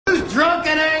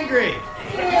agree.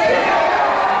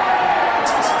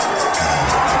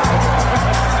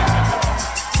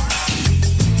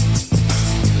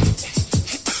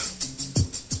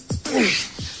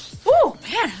 Oh,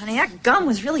 man, honey, that gum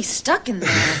was really stuck in there.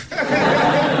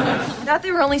 I thought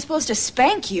they were only supposed to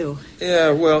spank you.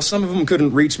 Yeah, well, some of them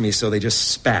couldn't reach me, so they just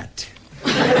spat.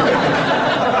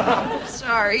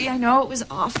 Sorry, I know it was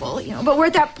awful, but we're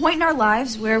at that point in our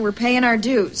lives where we're paying our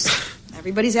dues.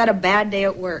 Everybody's had a bad day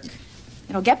at work.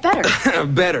 It'll get better.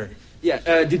 Better.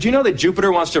 Yeah, did you know that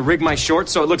Jupiter wants to rig my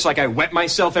shorts so it looks like I wet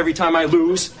myself every time I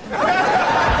lose? But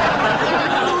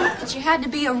you had to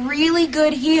be a really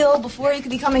good heel before you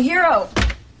could become a hero.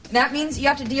 And that means you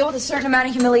have to deal with a certain amount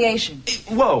of humiliation.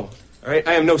 Whoa. All right,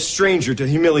 I am no stranger to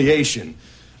humiliation.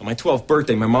 On my 12th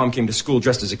birthday, my mom came to school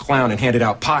dressed as a clown and handed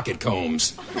out pocket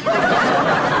combs.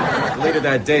 Later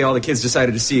that day, all the kids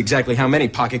decided to see exactly how many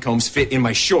pocket combs fit in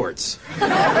my shorts.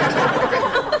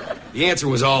 The answer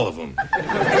was all of them.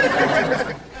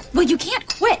 Well, you can't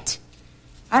quit.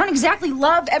 I don't exactly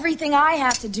love everything I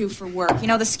have to do for work.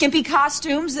 The skimpy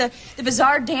costumes, the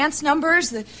bizarre dance numbers,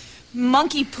 the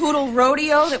monkey poodle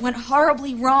rodeo that went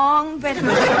horribly wrong, but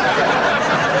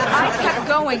I kept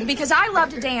going because I love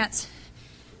to dance.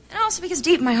 And also because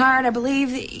deep in my heart, I believe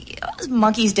those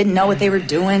monkeys didn't know what they were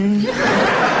doing.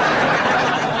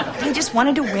 They just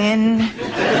wanted to win.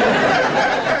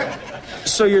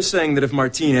 So you're saying that if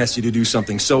Martine asked you to do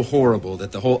something so horrible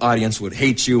that the whole audience would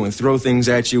hate you and throw things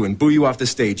at you and boo you off the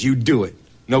stage, you'd do it?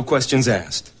 No questions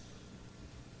asked.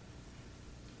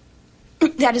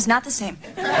 That is not the same.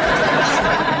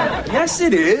 Yes,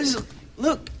 it is.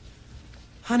 Look,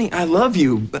 honey, I love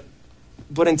you,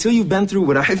 but until you've been through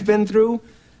what I've been through,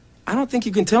 I don't think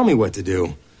you can tell me what to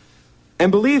do.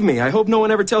 And believe me, I hope no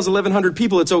one ever tells 1,100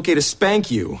 people it's okay to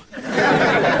spank you.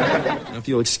 Now, if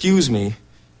you'll excuse me,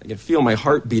 I can feel my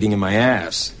heart beating in my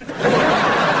ass.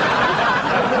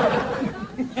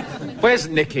 Where's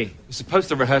Nikki? We're supposed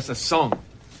to rehearse a song.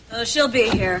 Oh, she'll be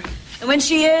here. And when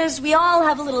she is, we all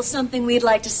have a little something we'd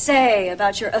like to say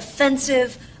about your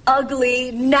offensive,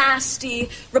 ugly, nasty,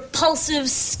 repulsive,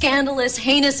 scandalous,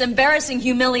 heinous, embarrassing,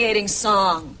 humiliating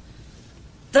song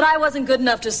that I wasn't good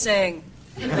enough to sing.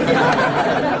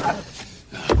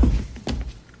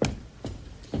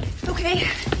 Okay,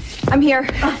 I'm here.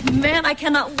 Oh, man, I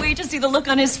cannot wait to see the look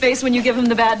on his face when you give him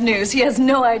the bad news. He has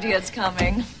no idea it's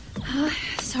coming.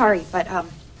 Sorry, but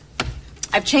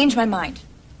I've changed my mind.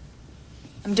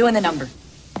 I'm doing the number.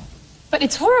 But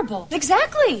it's horrible.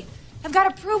 Exactly. I've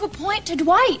got to prove a point to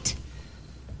Dwight.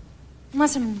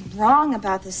 Unless I'm wrong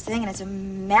about this thing and it's a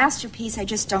masterpiece I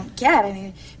just don't get. I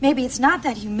mean, maybe it's not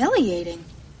that humiliating.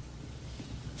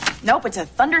 Nope, it's a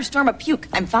thunderstorm of puke.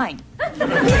 I'm fine.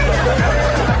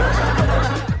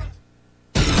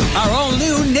 Our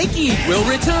all-new Nikki will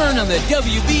return on the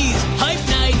WB's Hype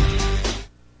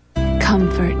Night.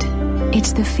 Comfort.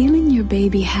 It's the feeling your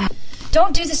baby has.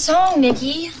 Don't do the song,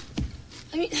 Nikki.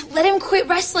 I mean, let him quit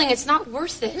wrestling. It's not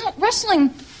worth it. No,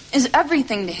 wrestling is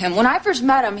everything to him. When I first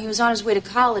met him, he was on his way to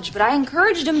college, but I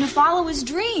encouraged him to follow his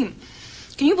dream.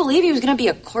 Can you believe he was going to be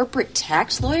a corporate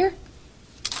tax lawyer?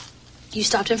 You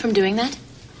stopped him from doing that?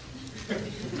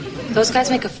 Those guys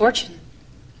make a fortune.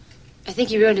 I think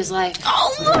you ruined his life.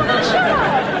 Oh, look!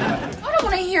 I don't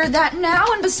want to hear that now.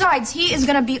 And besides, he is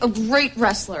going to be a great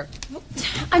wrestler.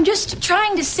 I'm just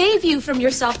trying to save you from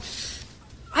yourself.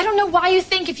 I don't know why you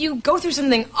think if you go through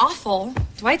something awful,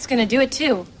 Dwight's going to do it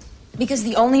too. Because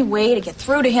the only way to get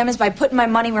through to him is by putting my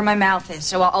money where my mouth is.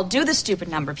 So I'll do the stupid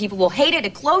number. People will hate it.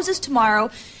 It closes tomorrow,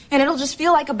 and it'll just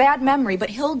feel like a bad memory, but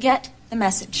he'll get the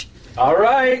message. All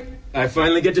right. I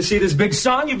finally get to see this big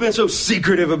song you've been so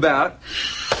secretive about.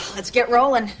 Let's get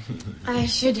rolling. I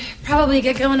should probably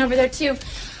get going over there too.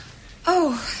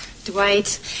 Oh,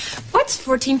 Dwight, what's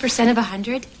 14% of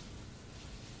 100?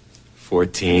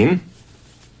 14.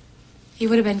 He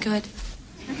would have been good.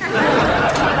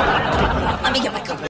 Let me get my coat.